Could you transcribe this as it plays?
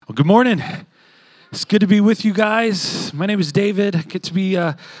Well, good morning. It's good to be with you guys. My name is David. I get to be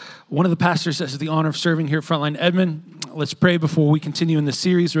one of the pastors that has the honor of serving here at Frontline Edmond. Let's pray before we continue in the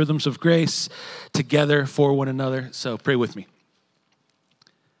series, Rhythms of Grace, together for one another. So pray with me.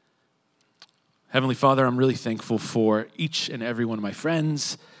 Heavenly Father, I'm really thankful for each and every one of my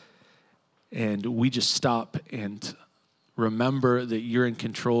friends. And we just stop and remember that you're in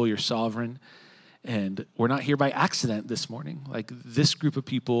control, you're sovereign. And we're not here by accident this morning. Like this group of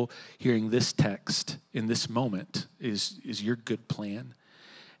people hearing this text in this moment is your good plan.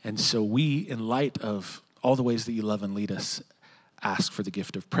 And so we, in light of all the ways that you love and lead us, ask for the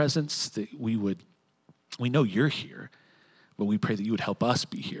gift of presence, that we know you're here, but we pray that you would help us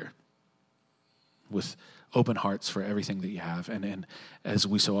be here with open hearts for everything that you have. And as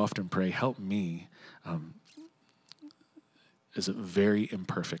we so often pray, help me as a very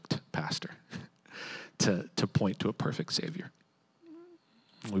imperfect pastor to point to a perfect Savior.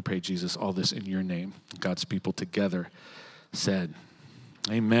 We pray, Jesus, all this in your name. God's people together said,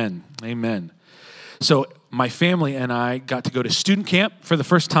 amen, amen. So my family and I got to go to student camp for the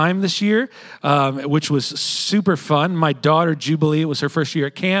first time this year, which was super fun. My daughter, Jubilee, it was her first year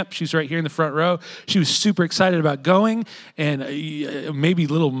at camp. She's right here in the front row. She was super excited about going and maybe a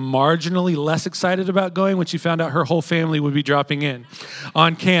little marginally less excited about going when she found out her whole family would be dropping in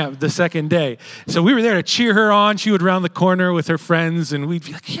on camp the second day. So we were there to cheer her on. She would round the corner with her friends, and we'd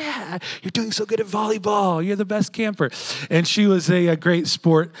be like, yeah, you're doing so good at volleyball. You're the best camper. And she was a great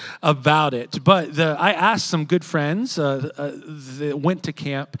sport about it. But I asked some good friends that went to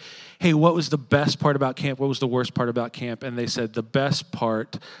camp, hey, what was the best part about camp? What was the worst part about camp? And they said the best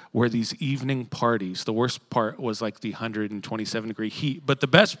part were these evening parties. The worst part was like the 127-degree heat. But the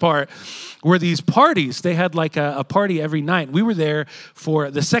best part were these parties. They had like a party every night. We were there for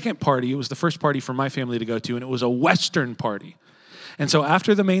the second party. It was the first party for my family to go to, and it was a Western party. And so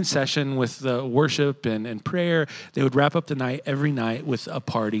after the main session with the worship and prayer, they would wrap up the night every night with a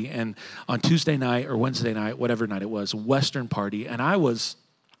party. And on Tuesday night or Wednesday night, whatever night it was, Western party. And I was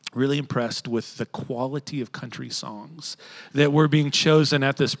really impressed with the quality of country songs that were being chosen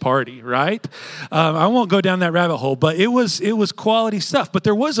at this party, right? I won't go down that rabbit hole, but it was quality stuff. But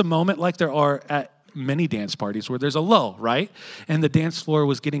there was a moment like there are at many dance parties where there's a lull, right? And the dance floor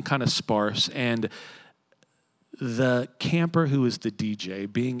was getting kind of sparse, and the camper who was the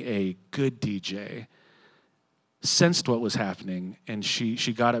DJ, being a good DJ, sensed what was happening, and she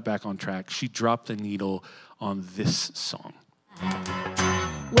got it back on track. She dropped the needle on this song.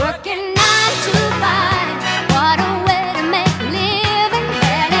 Working 9 to 5, what a way to make a living,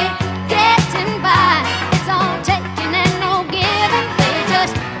 barely getting by. It's all taking and no giving. They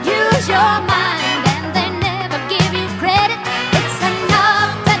just use your mind and they never give you credit. It's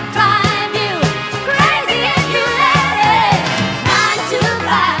enough to drive you crazy if you let it. 9 to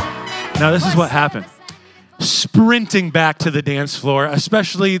 5. Now this is what happened. Sprinting back to the dance floor,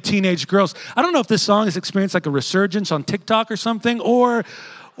 especially teenage girls. I don't know if this song has experienced like a resurgence on TikTok or something, or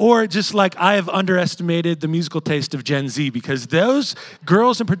just like I have underestimated the musical taste of Gen Z, because those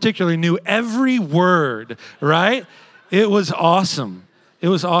girls in particular knew every word, right? It was awesome. It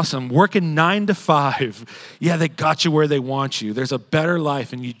was awesome. Working 9 to 5. Yeah, they got you where they want you. There's a better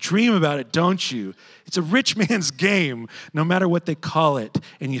life, and you dream about it, don't you? It's a rich man's game, no matter what they call it,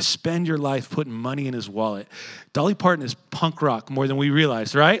 and you spend your life putting money in his wallet. Dolly Parton is punk rock more than we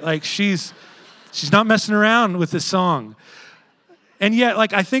realize, right? Like she's not messing around with this song. And yet,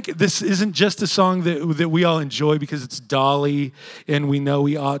 like, I think this isn't just a song that we all enjoy because it's Dolly and we know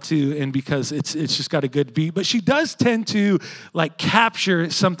we ought to, and because it's just got a good beat. But she does tend to, like, capture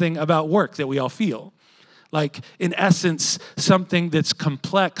something about work that we all feel. Like, in essence, something that's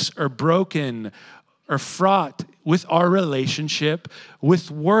complex or broken or fraught with our relationship with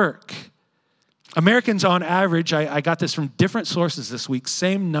work. Americans on average, I got this from different sources this week,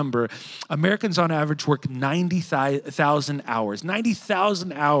 same number. Americans on average work 90,000 hours.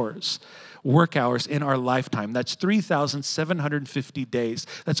 90,000 hours, work hours in our lifetime. That's 3,750 days.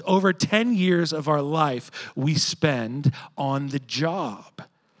 That's over 10 years of our life we spend on the job.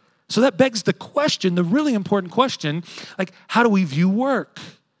 So that begs the question, the really important question, like, how do we view work?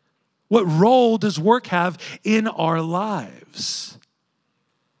 What role does work have in our lives?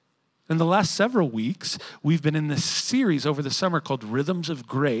 In the last several weeks, we've been in this series over the summer called Rhythms of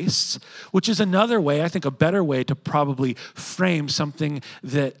Grace, which is another way, I think a better way to probably frame something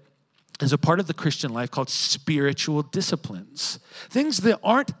that is a part of the Christian life called spiritual disciplines. Things that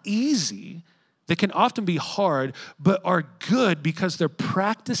aren't easy, that can often be hard, but are good because they're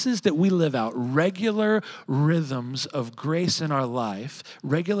practices that we live out, regular rhythms of grace in our life,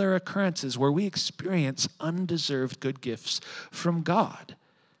 regular occurrences where we experience undeserved good gifts from God.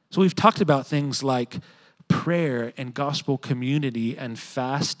 So we've talked about things like prayer and gospel community and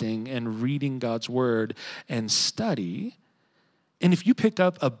fasting and reading God's word and study. And if you pick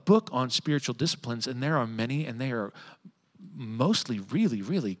up a book on spiritual disciplines, and there are many, and they are mostly really,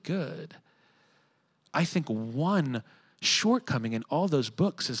 really good, I think one shortcoming in all those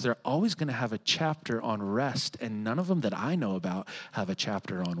books is they're always going to have a chapter on rest, and none of them that I know about have a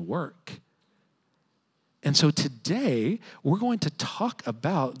chapter on work. And so today, we're going to talk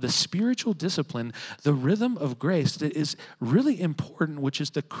about the spiritual discipline, the rhythm of grace that is really important, which is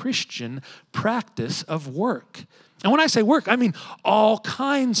the Christian practice of work. And when I say work, I mean all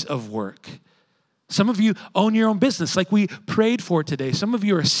kinds of work. Some of you own your own business like we prayed for today. Some of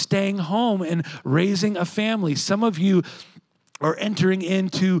you are staying home and raising a family. Some of you are entering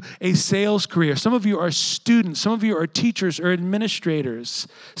into a sales career. Some of you are students. Some of you are teachers or administrators.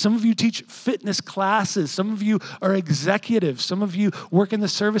 Some of you teach fitness classes. Some of you are executives. Some of you work in the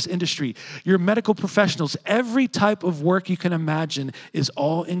service industry. You're medical professionals. Every type of work you can imagine is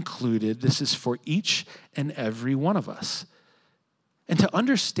all included. This is for each and every one of us. And to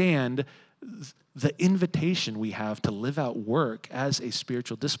understand the invitation we have to live out work as a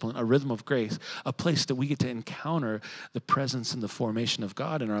spiritual discipline, a rhythm of grace, a place that we get to encounter the presence and the formation of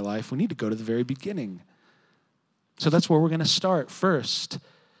God in our life, we need to go to the very beginning. So that's where we're going to start first.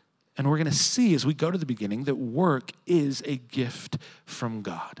 And we're going to see as we go to the beginning that work is a gift from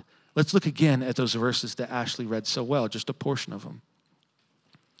God. Let's look again at those verses that Ashley read so well, just a portion of them.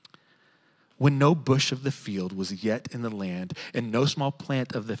 When no bush of the field was yet in the land, and no small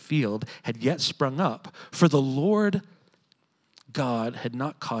plant of the field had yet sprung up, for the Lord God had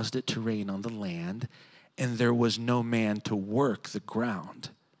not caused it to rain on the land, and there was no man to work the ground.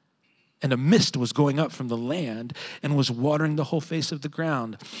 And a mist was going up from the land and was watering the whole face of the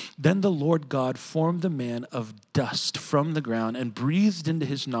ground. Then the Lord God formed the man of dust from the ground and breathed into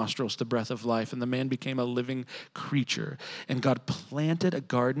his nostrils the breath of life, and the man became a living creature. And God planted a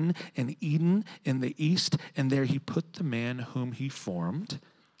garden in Eden in the east, and there he put the man whom he formed.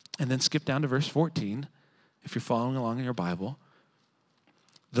 And then skip down to verse 14, if you're following along in your Bible.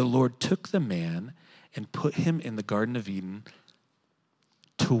 The Lord took the man and put him in the Garden of Eden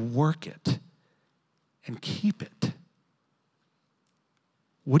to work it and keep it.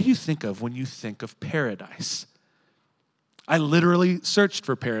 What do you think of when you think of paradise? I literally searched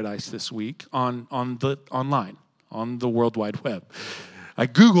for paradise this week online, on the World Wide Web. I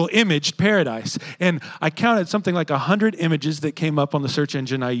Google imaged paradise, and I counted something like 100 images that came up on the search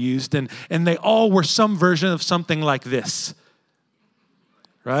engine I used, and they all were some version of something like this,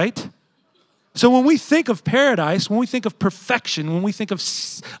 right? So when we think of paradise, when we think of perfection, when we think of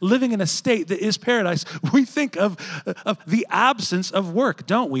living in a state that is paradise, we think of the absence of work,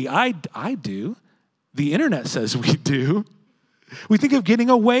 don't we? I do. The internet says we do. We think of getting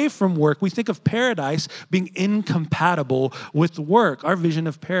away from work. We think of paradise being incompatible with work. Our vision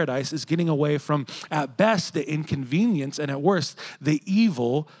of paradise is getting away from, at best, the inconvenience, and at worst, the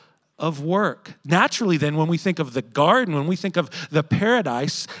evil of work. Naturally, then, when we think of the garden, when we think of the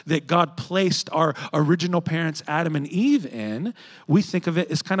paradise that God placed our original parents, Adam and Eve, in, we think of it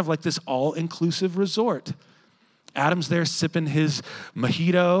as kind of like this all-inclusive resort. Adam's there sipping his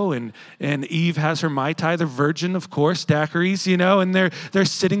mojito, and Eve has her Mai Tai, the virgin, of course, daiquiris, and they're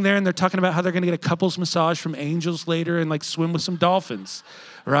sitting there and they're talking about how they're going to get a couples massage from angels later and like swim with some dolphins,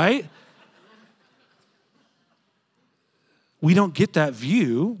 right? We don't get that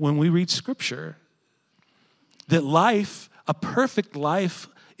view when we read Scripture. That life, a perfect life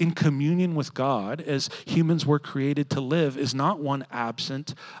in communion with God, as humans were created to live, is not one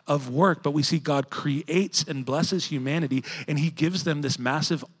absent of work. But we see God creates and blesses humanity, and he gives them this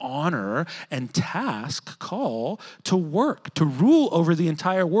massive honor and task call to work, to rule over the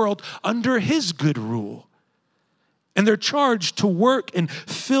entire world under his good rule. And they're charged to work and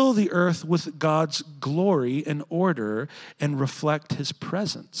fill the earth with God's glory and order and reflect his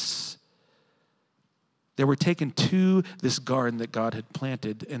presence. They were taken to this garden that God had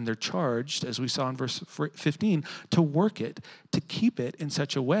planted, and they're charged, as we saw in verse 15, to work it, to keep it in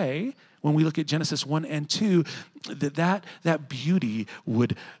such a way, when we look at Genesis 1 and 2, that beauty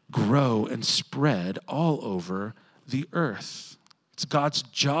would grow and spread all over the earth. It's God's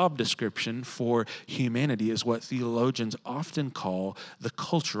job description for humanity, is what theologians often call the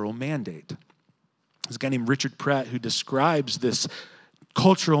cultural mandate. There's a guy named Richard Pratt who describes this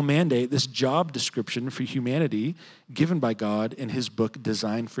cultural mandate, this job description for humanity given by God in his book,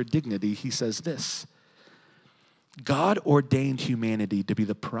 Design for Dignity. He says this: God ordained humanity to be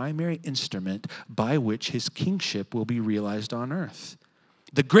the primary instrument by which his kingship will be realized on earth.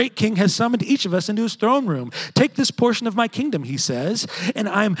 The great king has summoned each of us into his throne room. Take this portion of my kingdom, he says, and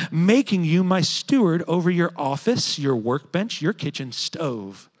I'm making you my steward over your office, your workbench, your kitchen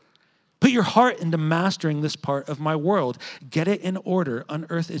stove. Put your heart into mastering this part of my world. Get it in order.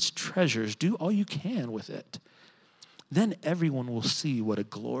 Unearth its treasures. Do all you can with it. Then everyone will see what a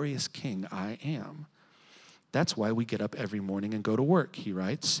glorious king I am. That's why we get up every morning and go to work, he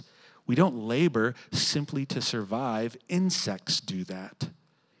writes. We don't labor simply to survive. Insects do that.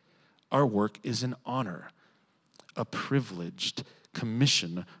 Our work is an honor, a privileged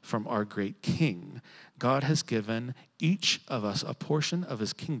commission from our great king. God has given each of us a portion of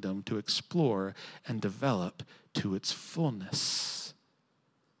his kingdom to explore and develop to its fullness.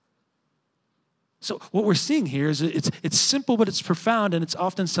 So what we're seeing here is it's simple, but it's profound, and it's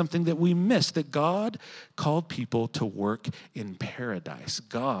often something that we miss, that God called people to work in paradise.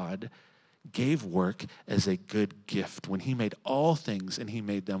 God gave work as a good gift. When he made all things and he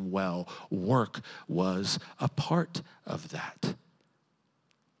made them well, work was a part of that.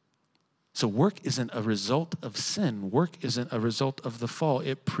 So work isn't a result of sin. Work isn't a result of the fall.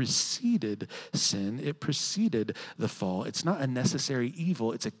 It preceded sin. It preceded the fall. It's not a necessary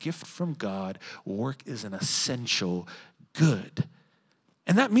evil. It's a gift from God. Work is an essential good.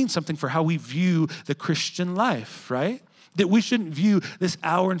 And that means something for how we view the Christian life, right? That we shouldn't view this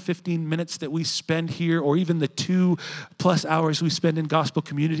hour and 15 minutes that we spend here, or even the 2+ hours we spend in gospel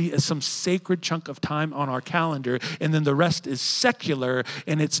community, as some sacred chunk of time on our calendar, and then the rest is secular,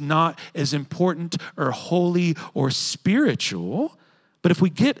 and it's not as important or holy or spiritual. But if we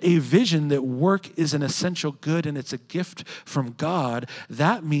get a vision that work is an essential good and it's a gift from God,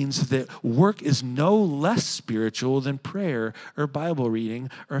 that means that work is no less spiritual than prayer or Bible reading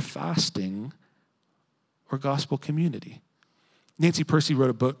or fasting or gospel community. Nancy Percy wrote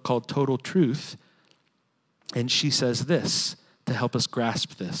a book called Total Truth, and she says this to help us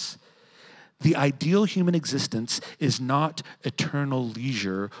grasp this. The ideal human existence is not eternal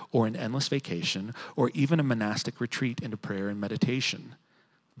leisure or an endless vacation or even a monastic retreat into prayer and meditation,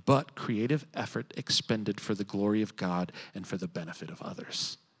 but creative effort expended for the glory of God and for the benefit of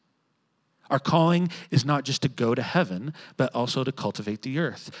others. Our calling is not just to go to heaven, but also to cultivate the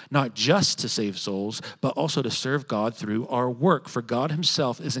earth. Not just to save souls, but also to serve God through our work. For God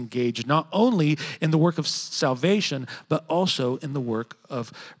himself is engaged not only in the work of salvation, but also in the work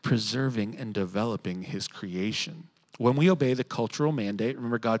of preserving and developing his creation. When we obey the cultural mandate,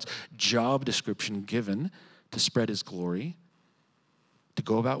 remember God's job description given to spread his glory, to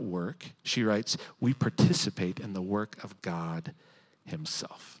go about work, she writes, we participate in the work of God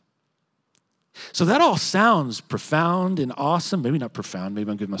himself. So that all sounds profound and awesome. Maybe not profound.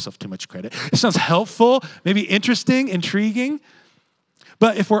 Maybe I'm giving myself too much credit. It sounds helpful, maybe interesting, intriguing.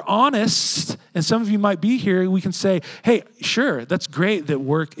 But if we're honest, and some of you might be here, we can say, hey, sure, that's great that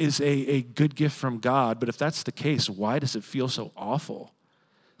work is a good gift from God. But if that's the case, why does it feel so awful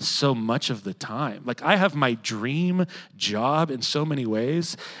so much of the time? Like, I have my dream job in so many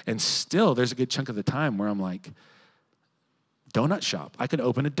ways, and still there's a good chunk of the time where I'm like, donut shop. I could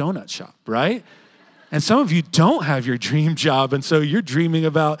open a donut shop, right? And some of you don't have your dream job, and so you're dreaming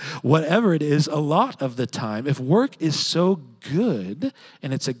about whatever it is a lot of the time. If work is so good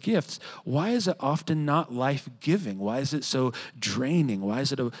and it's a gift, why is it often not life-giving? Why is it so draining? Why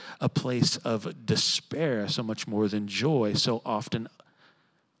is it a place of despair so much more than joy so often?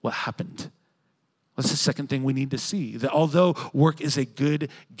 What happened? That's the second thing we need to see, that although work is a good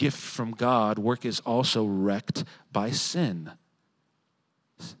gift from God, work is also wrecked by sin.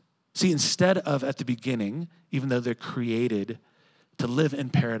 See, instead of at the beginning, even though they're created to live in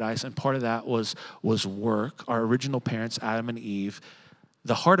paradise, and part of that was work, our original parents, Adam and Eve,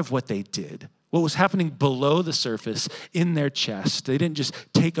 the heart of what they did, what was happening below the surface in their chest. They didn't just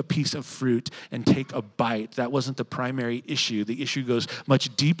take a piece of fruit and take a bite. That wasn't the primary issue. The issue goes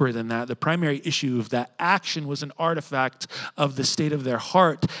much deeper than that. The primary issue of that action was an artifact of the state of their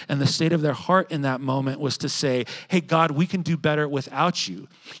heart. And the state of their heart in that moment was to say, hey, God, we can do better without you.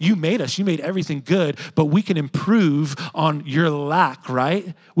 You made us. You made everything good, but we can improve on your lack,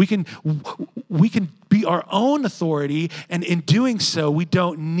 right? We can be our own authority, and in doing so, we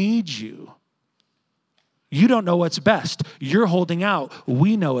don't need you. You don't know what's best. You're holding out.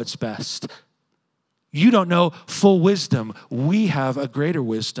 We know what's best. You don't know full wisdom. We have a greater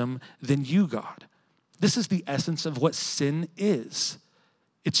wisdom than you, God. This is the essence of what sin is.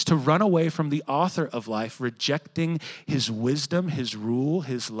 It's to run away from the author of life, rejecting his wisdom, his rule,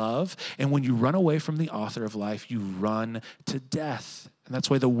 his love. And when you run away from the author of life, you run to death. And that's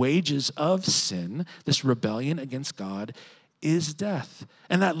why the wages of sin, this rebellion against God, is death.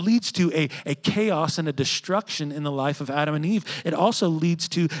 And that leads to a chaos and a destruction in the life of Adam and Eve. It also leads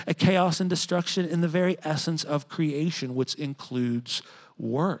to a chaos and destruction in the very essence of creation, which includes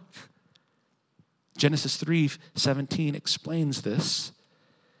work. Genesis 3:17 explains this.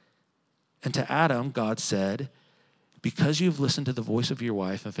 And to Adam, God said, because you have listened to the voice of your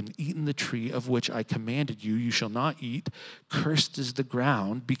wife and have eaten the tree of which I commanded you, you shall not eat. Cursed is the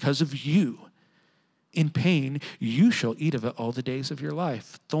ground because of you. In pain, you shall eat of it all the days of your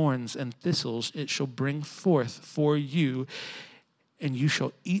life. Thorns and thistles it shall bring forth for you, and you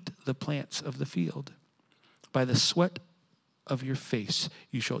shall eat the plants of the field. By the sweat of your face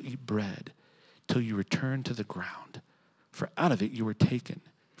you shall eat bread till you return to the ground. For out of it you were taken,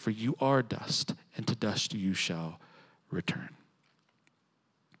 for you are dust, and to dust you shall return.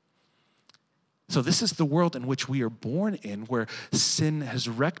 So this is the world in which we are born in, where sin has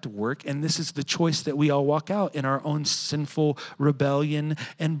wrecked work, and this is the choice that we all walk out in our own sinful rebellion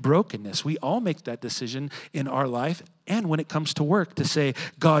and brokenness. We all make that decision in our life, and when it comes to work, to say,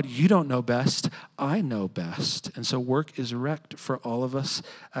 God, you don't know best, I know best. And so work is wrecked for all of us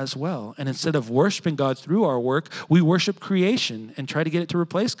as well. And instead of worshiping God through our work, we worship creation and try to get it to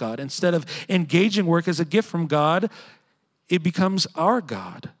replace God. Instead of engaging work as a gift from God, it becomes our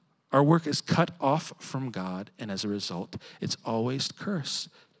God. Our work is cut off from God, and as a result, it's always cursed.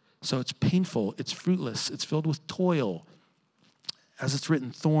 So it's painful, it's fruitless, it's filled with toil. As it's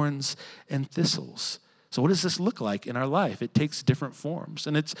written, thorns and thistles. So what does this look like in our life? It takes different forms,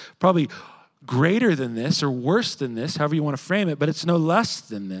 and it's probably greater than this or worse than this, however you want to frame it, but it's no less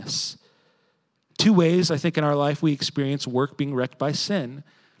than this. Two ways, I think, in our life we experience work being wrecked by sin.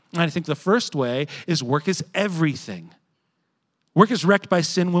 And I think the first way is work is everything. Work is wrecked by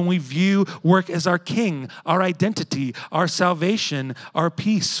sin when we view work as our king, our identity, our salvation, our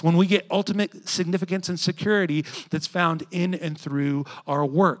peace. When we get ultimate significance and security that's found in and through our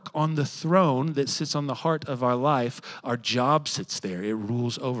work. On the throne that sits on the heart of our life, our job sits there. It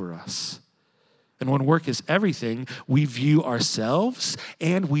rules over us. And when work is everything, we view ourselves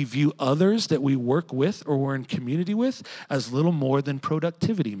and we view others that we work with or we're in community with as little more than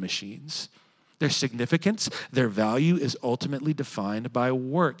productivity machines. Their significance, their value is ultimately defined by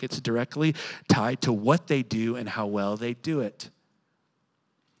work. It's directly tied to what they do and how well they do it.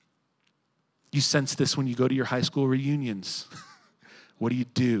 You sense this when you go to your high school reunions. What do you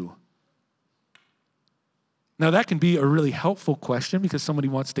do? Now, that can be a really helpful question because somebody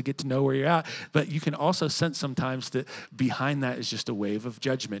wants to get to know where you're at, but you can also sense sometimes that behind that is just a wave of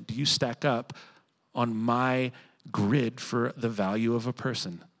judgment. Do you stack up on my grid for the value of a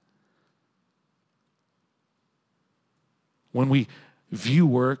person? When we view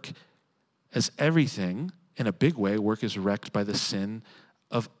work as everything, in a big way, work is wrecked by the sin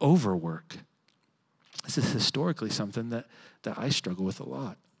of overwork. This is historically something that I struggle with a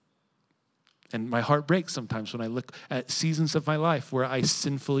lot. And my heart breaks sometimes when I look at seasons of my life where I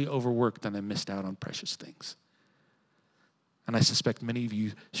sinfully overworked and I missed out on precious things. And I suspect many of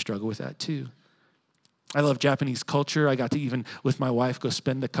you struggle with that too. I love Japanese culture. I got to even, with my wife, go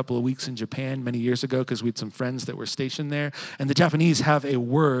spend a couple of weeks in Japan many years ago because we had some friends that were stationed there. And the Japanese have a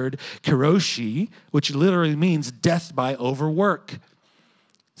word, kiroshi, which literally means death by overwork.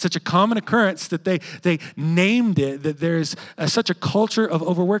 Such a common occurrence that they named it, that there's such a culture of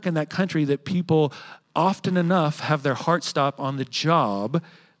overwork in that country that people often enough have their heart stop on the job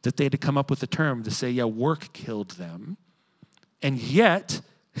that they had to come up with a term to say, yeah, work killed them. And yet,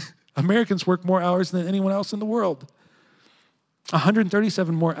 Americans work more hours than anyone else in the world.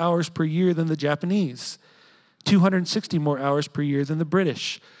 137 more hours per year than the Japanese. 260 more hours per year than the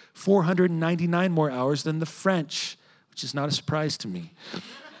British. 499 more hours than the French, which is not a surprise to me.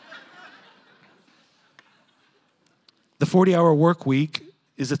 The 40-hour work week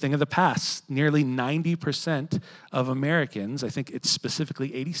is a thing of the past. Nearly 90% of Americans, I think it's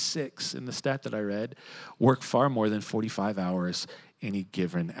specifically 86 in the stat that I read, work far more than 45 hours any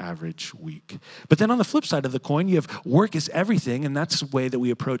given average week. But then on the flip side of the coin, you have work is everything, and that's the way that we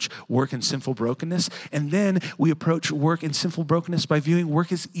approach work and sinful brokenness. And then we approach work and sinful brokenness by viewing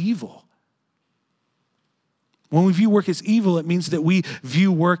work as evil. When we view work as evil, it means that we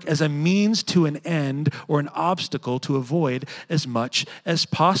view work as a means to an end or an obstacle to avoid as much as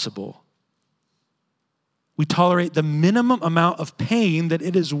possible. We tolerate the minimum amount of pain that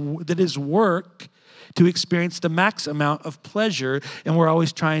is work to experience the max amount of pleasure, and we're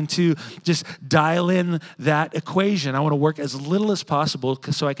always trying to just dial in that equation. I want to work as little as possible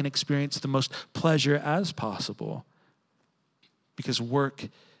so I can experience the most pleasure as possible, because work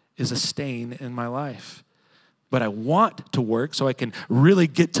is a stain in my life. but I want to work so I can really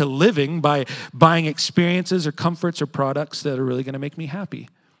get to living by buying experiences or comforts or products that are really going to make me happy.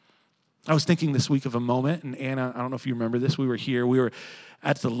 I was thinking this week of a moment, and Anna, I don't know if you remember this, we were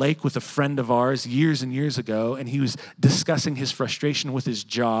at the lake with a friend of ours years and years ago, and he was discussing his frustration with his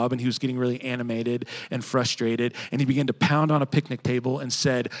job, and he was getting really animated and frustrated, and he began to pound on a picnic table and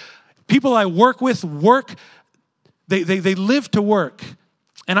said, people I work with they live to work,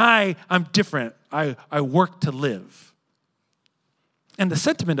 and I'm different. I work to live. And the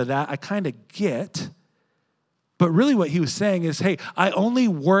sentiment of that I kind of get. But really what he was saying is, hey, I only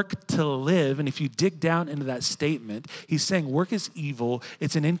work to live. And if you dig down into that statement, he's saying work is evil,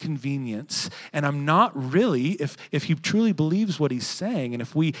 it's an inconvenience. And I'm not really, if he truly believes what he's saying, and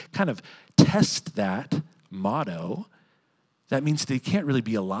if we kind of test that motto, that means that he can't really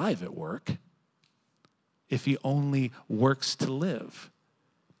be alive at work if he only works to live.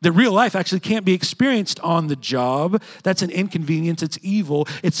 The real life actually can't be experienced on the job. That's an inconvenience. It's evil.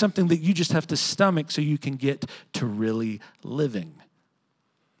 It's something that you just have to stomach so you can get to really living.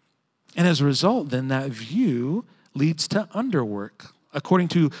 And as a result, then that view leads to underwork. According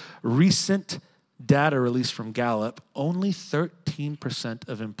to recent data released from Gallup, only 13%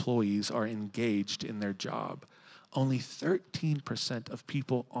 of employees are engaged in their job. Only 13% of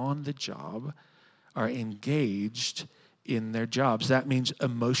people on the job are engaged in their jobs. That means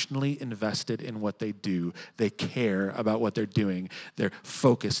emotionally invested in what they do. They care about what they're doing. They're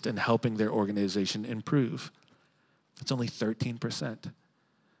focused in helping their organization improve. It's only 13%.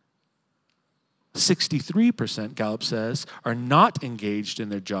 63%, Gallup says, are not engaged in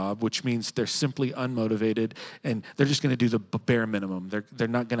their job, which means they're simply unmotivated and they're just going to do the bare minimum. They're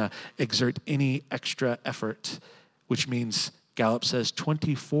not going to exert any extra effort, which means Gallup says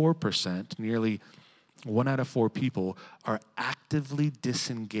 24%, nearly 1 out of 4 people, are actively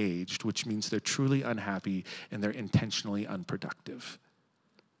disengaged, which means they're truly unhappy and they're intentionally unproductive.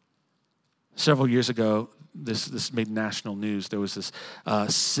 Several years ago, this made national news. There was this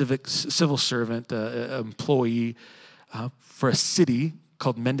civil servant, employee for a city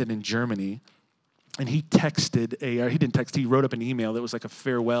called Menden in Germany, and he he wrote up an email that was like a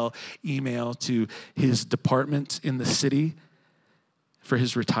farewell email to his department in the city for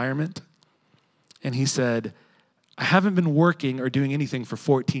his retirement. And he said, I haven't been working or doing anything for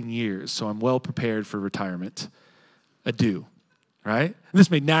 14 years, so I'm well prepared for retirement. Adieu, right? And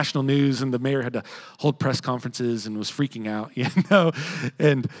this made national news, and the mayor had to hold press conferences and was freaking out,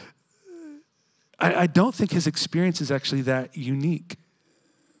 And I don't think his experience is actually that unique.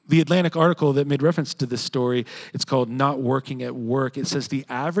 The Atlantic article that made reference to this story, it's called Not Working at Work. It says the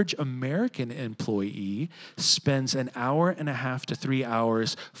average American employee spends 1.5 hours to 3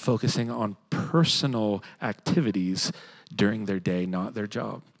 hours focusing on personal activities during their day, not their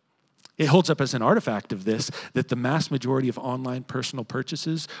job. It holds up as an artifact of this that the mass majority of online personal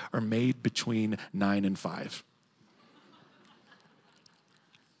purchases are made between 9 and 5.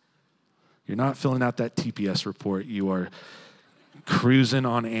 You're not filling out that TPS report. You are cruising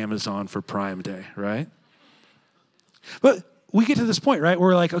on Amazon for Prime Day, right? But we get to this point, right, where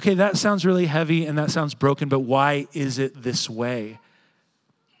we're like, okay, that sounds really heavy and that sounds broken, but why is it this way?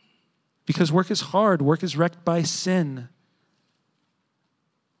 Because work is hard. Work is wrecked by sin.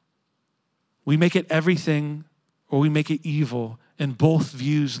 We make it everything or we make it evil, and both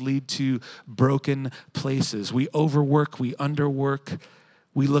views lead to broken places. We overwork, we underwork.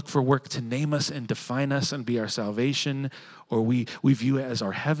 We look for work to name us and define us and be our salvation, or we view it as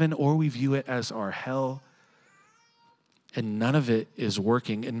our heaven, or we view it as our hell. And none of it is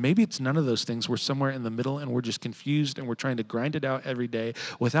working. And maybe it's none of those things. We're somewhere in the middle and we're just confused and we're trying to grind it out every day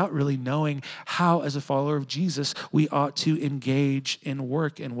without really knowing how, as a follower of Jesus, we ought to engage in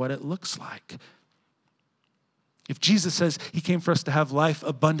work and what it looks like. If Jesus says he came for us to have life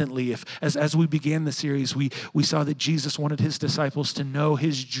abundantly, if as we began the series, we saw that Jesus wanted his disciples to know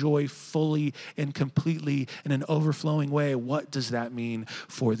his joy fully and completely in an overflowing way, what does that mean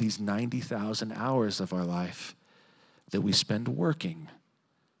for these 90,000 hours of our life that we spend working?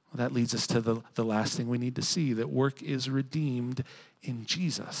 Well, that leads us to the last thing we need to see, that work is redeemed in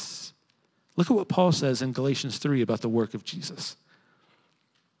Jesus. Look at what Paul says in Galatians 3 about the work of Jesus.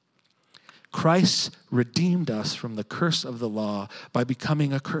 Christ redeemed us from the curse of the law by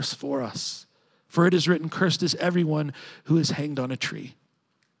becoming a curse for us. For it is written, cursed is everyone who is hanged on a tree.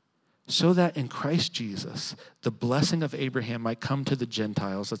 So that in Christ Jesus, the blessing of Abraham might come to the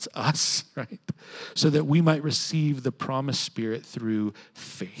Gentiles, that's us, right? So that we might receive the promised Spirit through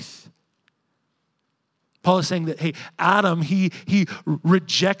faith. Paul is saying that, hey, Adam, he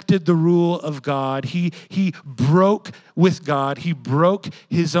rejected the rule of God. He broke with God. He broke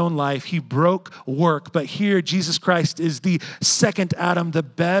his own life. He broke work. But here, Jesus Christ is the second Adam, the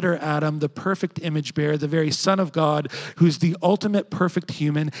better Adam, the perfect image bearer, the very Son of God, who's the ultimate perfect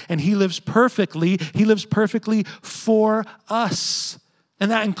human. And he lives perfectly. He lives perfectly for us.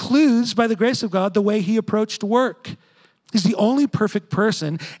 And that includes, by the grace of God, the way he approached work. He's the only perfect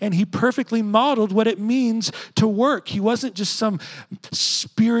person, and he perfectly modeled what it means to work. He wasn't just some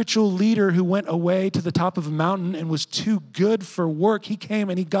spiritual leader who went away to the top of a mountain and was too good for work. He came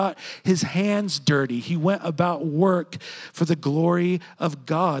and he got his hands dirty. He went about work for the glory of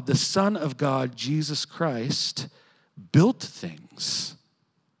God. The Son of God, Jesus Christ, built things.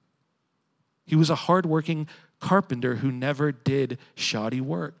 He was a hardworking carpenter who never did shoddy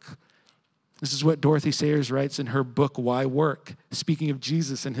work. This is what Dorothy Sayers writes in her book, Why Work? Speaking of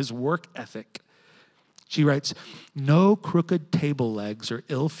Jesus and his work ethic. She writes, no crooked table legs or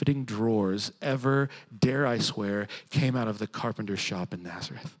ill-fitting drawers ever, dare I swear, came out of the carpenter's shop in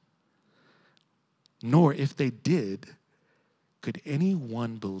Nazareth. Nor, if they did, could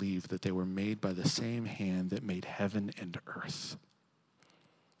anyone believe that they were made by the same hand that made heaven and earth.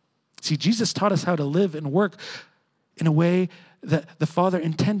 See, Jesus taught us how to live and work in a way that the Father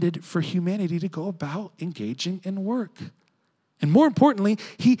intended for humanity to go about engaging in work. And more importantly,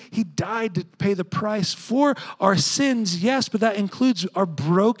 he died to pay the price for our sins, yes, but that includes our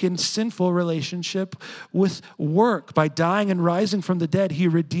broken, sinful relationship with work. By dying and rising from the dead, he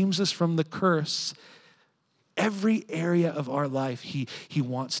redeems us from the curse. Every area of our life he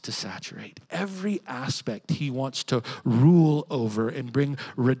wants to saturate. Every aspect he wants to rule over and bring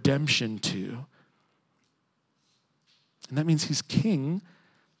redemption to. And that means he's king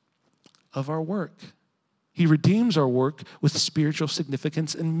of our work. He redeems our work with spiritual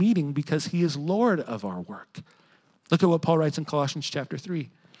significance and meaning because he is Lord of our work. Look at what Paul writes in Colossians chapter 3,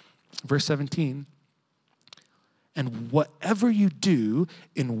 verse 17. And whatever you do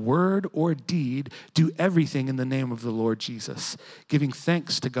in word or deed, do everything in the name of the Lord Jesus, giving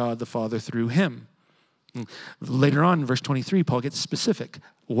thanks to God the Father through him. Later on in verse 23, Paul gets specific.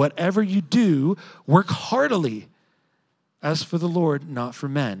 Whatever you do, work heartily as for the Lord, not for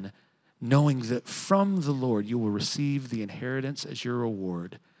men, knowing that from the Lord you will receive the inheritance as your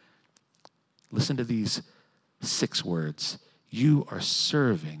reward. Listen to these 6 words. You are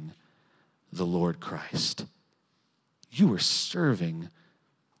serving the Lord Christ. You are serving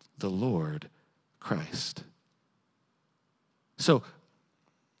the Lord Christ. So,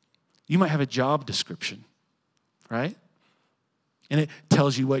 you might have a job description, right? And it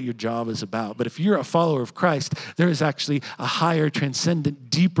tells you what your job is about. But if you're a follower of Christ, there is actually a higher, transcendent,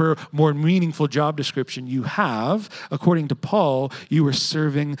 deeper, more meaningful job description you have. According to Paul, you are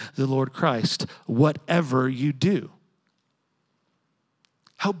serving the Lord Christ, whatever you do.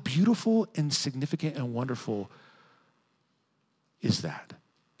 How beautiful and significant and wonderful is that?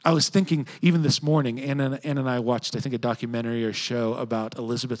 I was thinking, even this morning, Anna and I watched, I think, a documentary or show about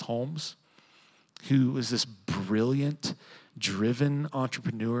Elizabeth Holmes, who was this brilliant, driven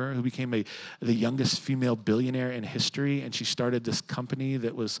entrepreneur who became the youngest female billionaire in history. And she started this company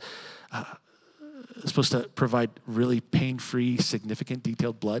that was supposed to provide really pain-free, significant,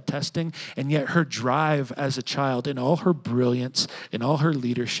 detailed blood testing. And yet her drive as a child, and all her brilliance, and all her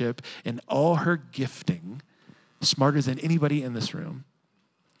leadership, and all her gifting, smarter than anybody in this room,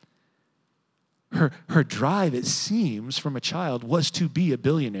 her drive, it seems, from a child was to be a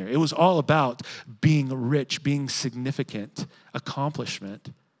billionaire. It was all about being rich, being significant,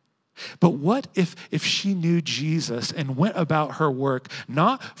 accomplishment. But what if she knew Jesus and went about her work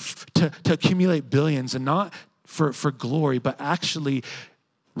not to accumulate billions and not for glory, but actually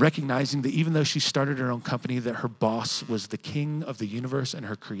recognizing that even though she started her own company, that her boss was the king of the universe and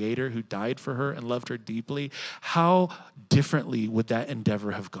her creator who died for her and loved her deeply? How differently would that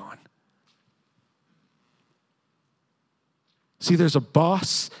endeavor have gone? See, there's a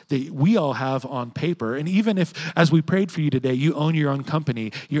boss that we all have on paper. And even if, as we prayed for you today, you own your own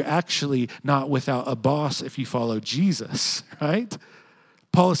company, you're actually not without a boss if you follow Jesus, right?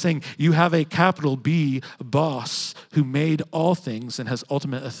 Paul is saying you have a capital B boss who made all things and has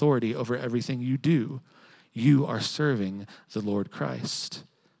ultimate authority over everything you do. You are serving the Lord Christ.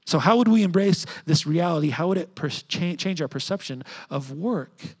 So how would we embrace this reality? How would it change our perception of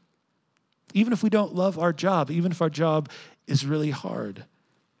work? Even if we don't love our job, even if our job is really hard.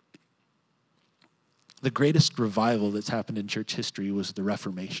 The greatest revival that's happened in church history was the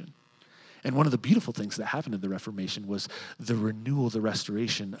Reformation. And one of the beautiful things that happened in the Reformation was the renewal, the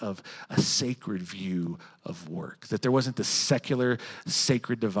restoration of a sacred view of work. That there wasn't the secular,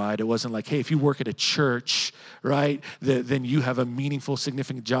 sacred divide. It wasn't like, hey, if you work at a church, right, then you have a meaningful,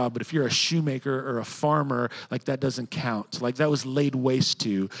 significant job. But if you're a shoemaker or a farmer, like that doesn't count. Like that was laid waste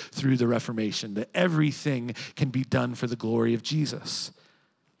to through the Reformation, that everything can be done for the glory of Jesus.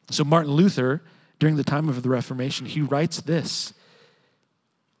 So Martin Luther, during the time of the Reformation, he writes this: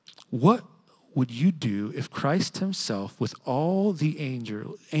 what would you do if Christ himself with all the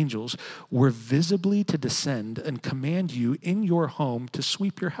angels were visibly to descend and command you in your home to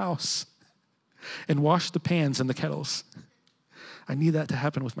sweep your house and wash the pans and the kettles? I need that to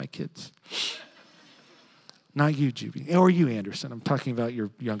happen with my kids. Not you, Juby, or you, Anderson. I'm talking about your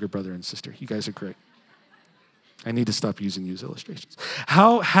younger brother and sister. You guys are great. I need to stop using you as illustrations.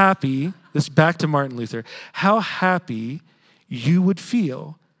 How happy, this back to Martin Luther, how happy you would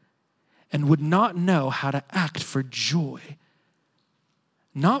feel and would not know how to act for joy,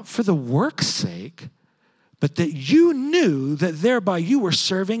 not for the work's sake, but that you knew that thereby you were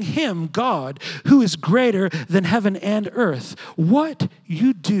serving him, God, who is greater than heaven and earth. What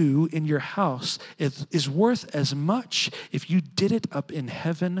you do in your house is worth as much if you did it up in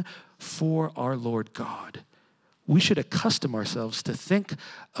heaven for our Lord God. We should accustom ourselves to think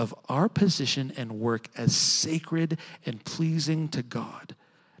of our position and work as sacred and pleasing to God,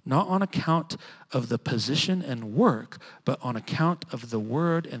 not on account of the position and work, but on account of the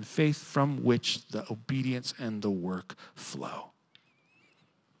word and faith from which the obedience and the work flow.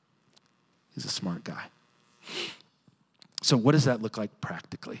 He's a smart guy. So what does that look like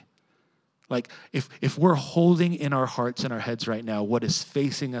practically? Like if we're holding in our hearts and our heads right now what is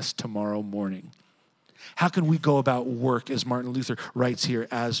facing us tomorrow morning, how can we go about work, as Martin Luther writes here,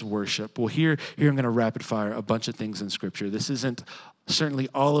 as worship? Well, here I'm going to rapid fire a bunch of things in Scripture. This isn't certainly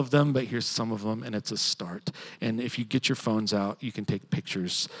all of them, but here's some of them, and it's a start. And if you get your phones out, you can take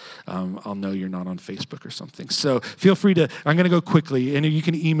pictures. I'll know you're not on Facebook or something. So feel free to, I'm going to go quickly, and you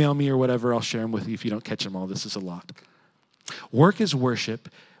can email me or whatever. I'll share them with you if you don't catch them all. This is a lot. Work is worship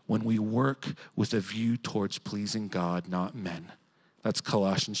when we work with a view towards pleasing God, not men. That's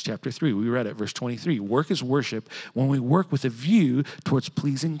Colossians chapter 3. We read it, verse 23. Work is worship when we work with a view towards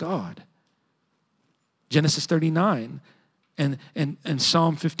pleasing God. Genesis 39 and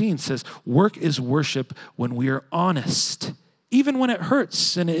Psalm 15 says, work is worship when we are honest, even when it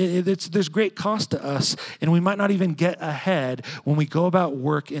hurts and there's great cost to us and we might not even get ahead. When we go about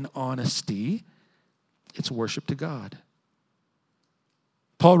work in honesty, it's worship to God.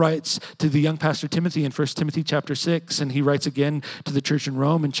 Paul writes to the young pastor Timothy in 1 Timothy chapter 6, and he writes again to the church in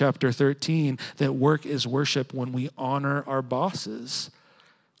Rome in chapter 13, that work is worship when we honor our bosses,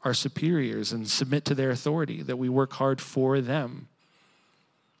 our superiors, and submit to their authority, that we work hard for them.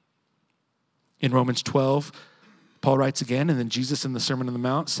 In Romans 12, Paul writes again, and then Jesus in the Sermon on the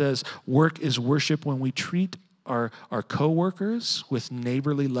Mount says, work is worship when we treat our co-workers with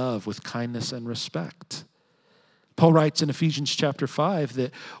neighborly love, with kindness and respect. Paul writes in Ephesians chapter 5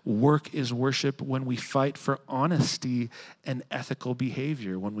 that work is worship when we fight for honesty and ethical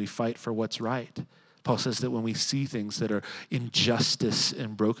behavior, when we fight for what's right. Paul says that when we see things that are injustice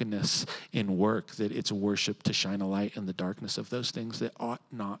and brokenness in work, that it's worship to shine a light in the darkness of those things that ought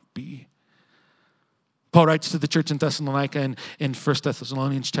not be. Paul writes to the church in Thessalonica in 1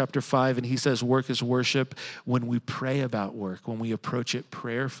 Thessalonians chapter 5, and he says work is worship when we pray about work, when we approach it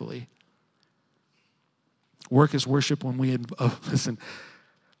prayerfully. Work is worship when we,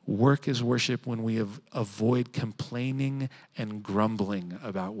 work is worship when we avoid complaining and grumbling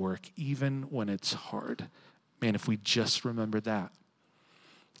about work, even when it's hard. Man, if we just remember that.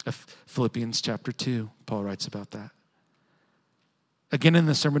 Philippians chapter 2, Paul writes about that. Again, in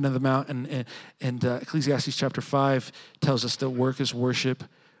the Sermon on the Mount, and Ecclesiastes chapter 5 tells us that work is worship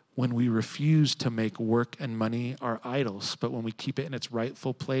when we refuse to make work and money our idols, but when we keep it in its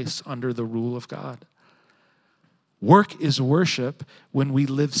rightful place under the rule of God. Work is worship when we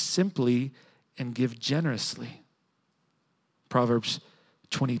live simply and give generously. Proverbs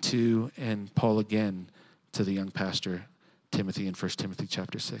 22, and Paul again to the young pastor Timothy in 1 Timothy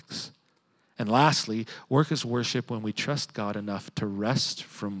chapter 6. And lastly, work is worship when we trust God enough to rest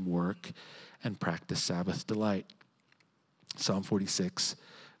from work and practice Sabbath delight. Psalm 46,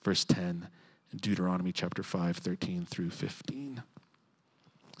 verse 10, and Deuteronomy chapter 5, 13 through 15.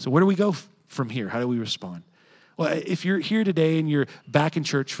 So where do we go from here? How do we respond? Well, if you're here today and you're back in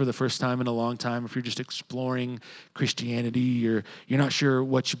church for the first time in a long time, if you're just exploring Christianity, you're not sure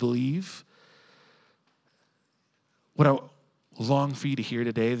what you believe, what I long for you to hear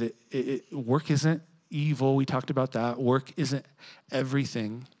today, that work isn't evil. We talked about that. Work isn't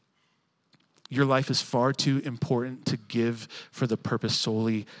everything. Your life is far too important to give for the purpose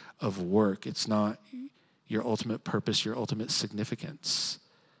solely of work. It's not your ultimate purpose, your ultimate significance.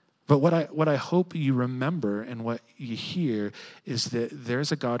 But what I hope you remember and what you hear is that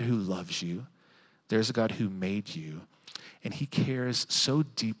there's a God who loves you. There's a God who made you. And he cares so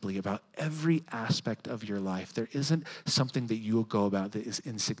deeply about every aspect of your life. There isn't something that you will go about that is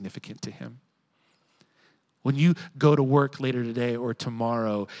insignificant to him. When you go to work later today or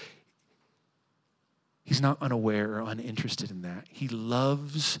tomorrow, he's not unaware or uninterested in that. He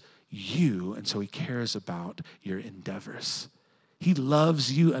loves you, and so he cares about your endeavors. He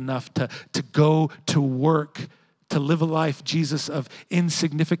loves you enough to go to work, to live a life, Jesus, of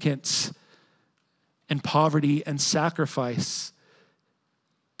insignificance and poverty and sacrifice,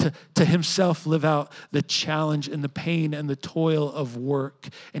 to himself live out the challenge and the pain and the toil of work.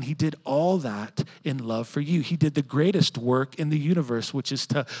 And he did all that in love for you. He did the greatest work in the universe, which is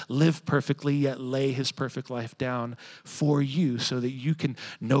to live perfectly, yet lay his perfect life down for you so that you can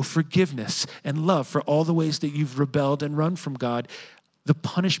know forgiveness and love for all the ways that you've rebelled and run from God. The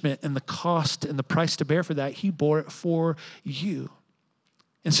punishment and the cost and the price to bear for that, he bore it for you.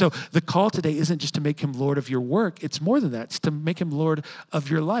 And so the call today isn't just to make him Lord of your work. It's more than that. It's to make him Lord of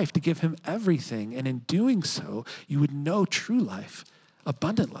your life, to give him everything. And in doing so, you would know true life,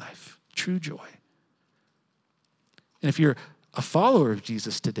 abundant life, true joy. And if you're a follower of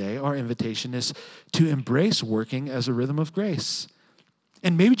Jesus today, our invitation is to embrace working as a rhythm of grace.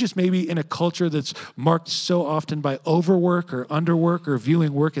 And maybe in a culture that's marked so often by overwork or underwork or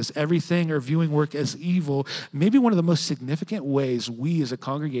viewing work as everything or viewing work as evil, maybe one of the most significant ways we as a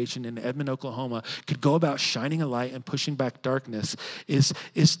congregation in Edmond, Oklahoma could go about shining a light and pushing back darkness is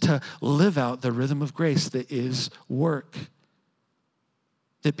to live out the rhythm of grace that is work.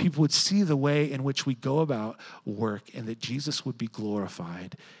 That people would see the way in which we go about work and that Jesus would be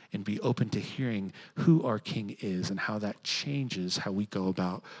glorified and be open to hearing who our King is and how that changes how we go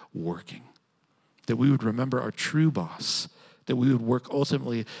about working. That we would remember our true boss, that we would work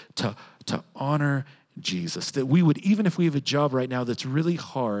ultimately to honor Jesus, that we would, even if we have a job right now that's really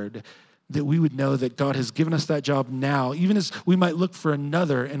hard, that we would know that God has given us that job now, even as we might look for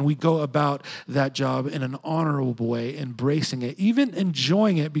another and we go about that job in an honorable way, embracing it, even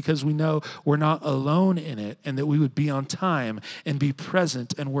enjoying it because we know we're not alone in it, and that we would be on time and be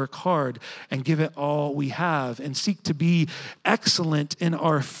present and work hard and give it all we have and seek to be excellent in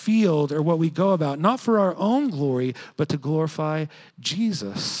our field or what we go about, not for our own glory, but to glorify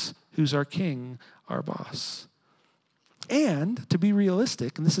Jesus, who's our King, our boss. And to be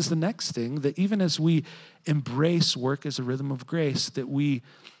realistic, and this is the next thing, that even as we embrace work as a rhythm of grace, that we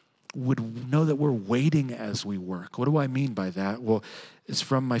would know that we're waiting as we work. What do I mean by that? Well, it's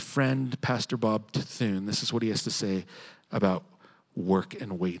from my friend, Pastor Bob Thune. This is what he has to say about work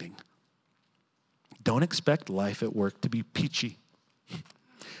and waiting. Don't expect life at work to be peachy.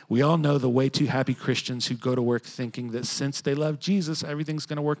 We all know the way too happy Christians who go to work thinking that since they love Jesus, everything's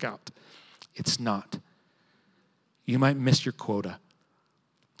going to work out. It's not. You might miss your quota.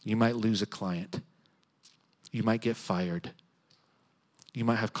 You might lose a client. You might get fired. You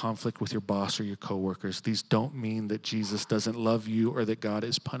might have conflict with your boss or your coworkers. These don't mean that Jesus doesn't love you or that God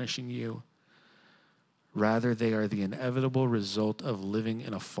is punishing you. Rather, they are the inevitable result of living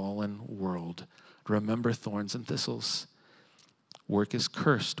in a fallen world. Remember thorns and thistles. Work is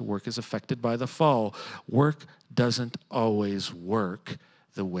cursed. Work is affected by the fall. Work doesn't always work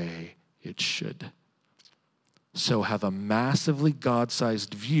the way it should. So have a massively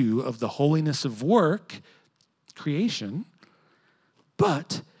God-sized view of the holiness of work, creation,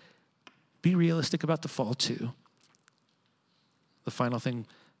 but be realistic about the fall too. The final thing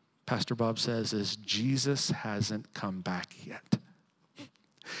Pastor Bob says is Jesus hasn't come back yet.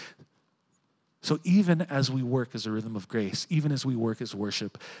 So even as we work as a rhythm of grace, even as we work as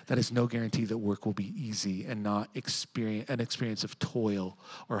worship, that is no guarantee that work will be easy and not an experience of toil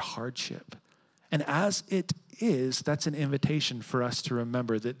or hardship. And as it is, that's an invitation for us to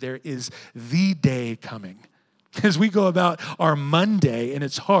remember that there is the day coming. As we go about our Monday and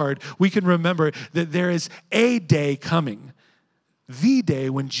it's hard, we can remember that there is a day coming. The day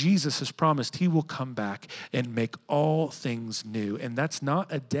when Jesus has promised he will come back and make all things new. And that's not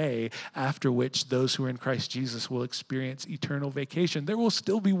a day after which those who are in Christ Jesus will experience eternal vacation. There will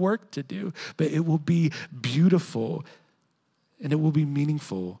still be work to do, but it will be beautiful and it will be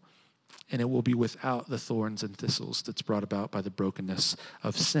meaningful. And it will be without the thorns and thistles that's brought about by the brokenness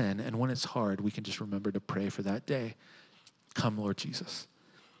of sin. And when it's hard, we can just remember to pray for that day. Come, Lord Jesus.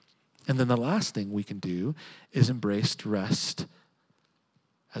 And then the last thing we can do is embrace rest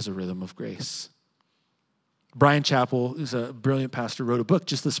as a rhythm of grace. Brian Chappell, who's a brilliant pastor, wrote a book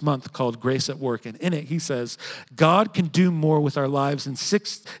just this month called Grace at Work. And in it, he says, God can do more with our lives in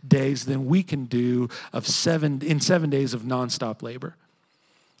 6 days than we can do in 7 days of nonstop labor.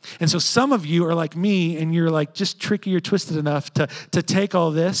 And so some of you are like me, and you're like just tricky or twisted enough to take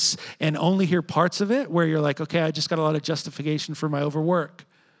all this and only hear parts of it, where you're like, okay, I just got a lot of justification for my overwork.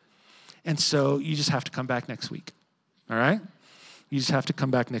 And so you just have to come back next week, all right? You just have to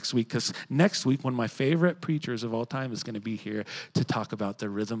come back next week, because next week, one of my favorite preachers of all time is going to be here to talk about the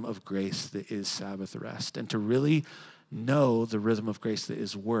rhythm of grace that is Sabbath rest. And to really know the rhythm of grace that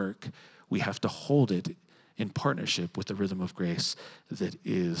is work, we have to hold it in partnership with the rhythm of grace that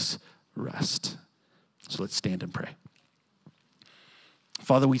is rest. So let's stand and pray.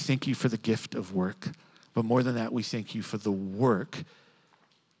 Father, we thank you for the gift of work, but more than that, we thank you for the work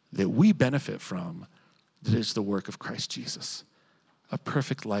that we benefit from, that is the work of Christ Jesus. A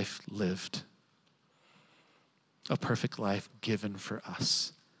perfect life lived, a perfect life given for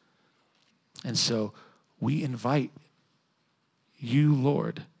us. And so we invite you,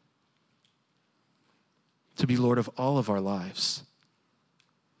 Lord, to be Lord of all of our lives.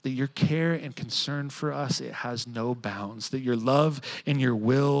 That your care and concern for us, it has no bounds. That your love and your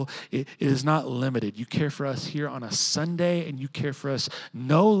will, it is not limited. You care for us here on a Sunday, and you care for us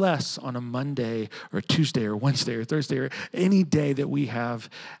no less on a Monday or Tuesday or Wednesday or Thursday or any day that we have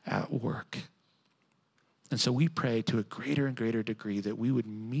at work. And so we pray to a greater and greater degree that we would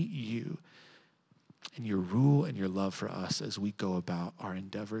meet you and your rule and your love for us as we go about our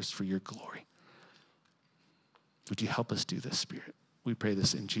endeavors for your glory. Would you help us do this, Spirit? We pray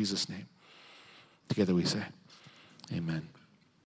this in Jesus' name. Together we say, amen.